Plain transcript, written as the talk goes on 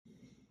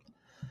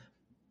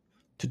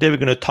Today, we're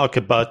going to talk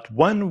about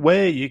one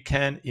way you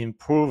can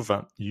improve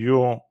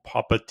your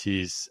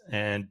properties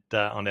and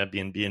on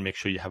Airbnb and make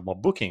sure you have more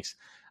bookings.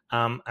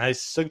 I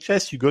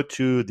suggest you go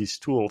to this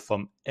tool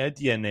from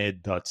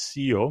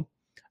ldna.co.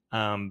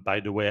 By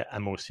the way,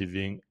 I'm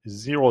receiving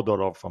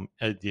 $0 from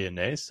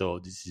LDNA, so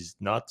this is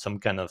not some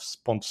kind of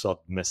sponsored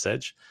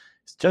message.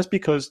 It's just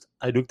because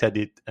I looked at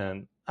it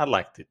and I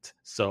liked it,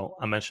 so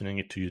I'm mentioning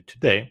it to you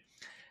today.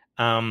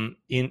 In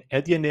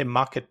LDNA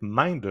Market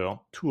Minder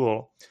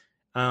tool,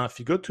 if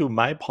you go to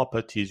My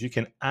Properties, you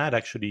can add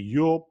actually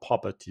your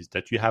properties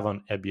that you have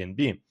on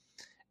Airbnb,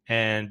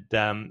 and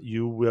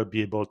you will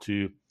be able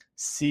to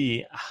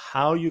see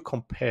how you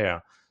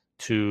compare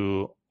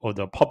to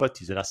other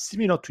properties that are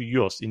similar to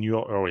yours in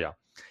your area.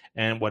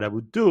 And what I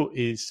would do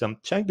is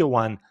check the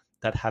one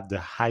that have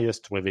the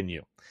highest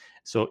revenue.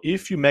 So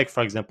if you make,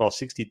 for example,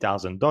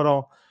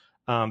 $60,000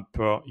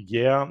 per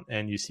year,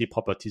 and you see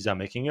properties are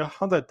making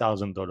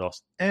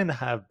 $100,000 and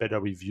have better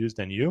reviews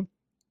than you,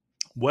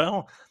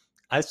 well,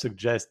 I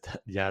suggest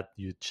that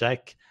you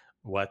check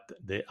what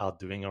they are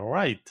doing all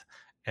right,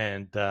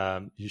 and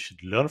you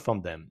should learn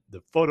from them. The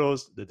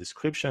photos, the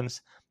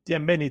descriptions, the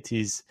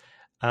amenities,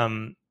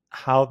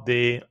 how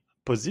they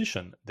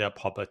position their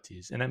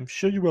properties. And I'm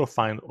sure you will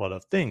find a lot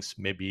of things.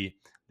 Maybe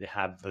they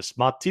have a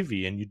smart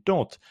TV and you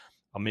don't,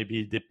 or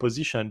maybe they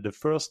position the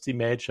first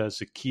image as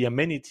a key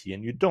amenity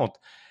and you don't.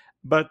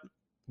 But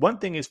one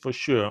thing is for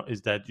sure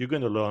is that you're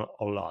going to learn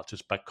a lot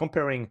just by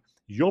comparing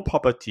your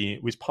property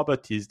with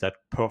properties that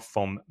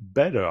perform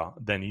better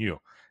than you.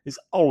 It's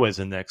always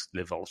the next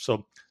level.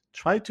 So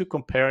try to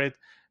compare it.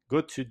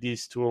 Go to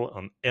this tool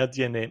on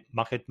LDNA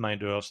Market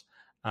Minders.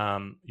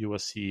 You will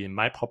see in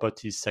My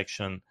Properties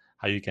section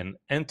how you can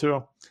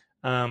enter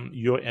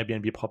your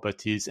Airbnb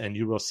properties, and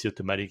you will see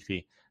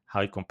automatically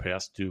how it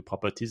compares to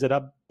properties that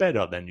are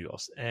better than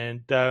yours.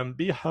 And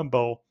be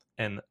humble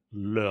and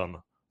learn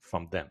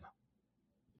from them.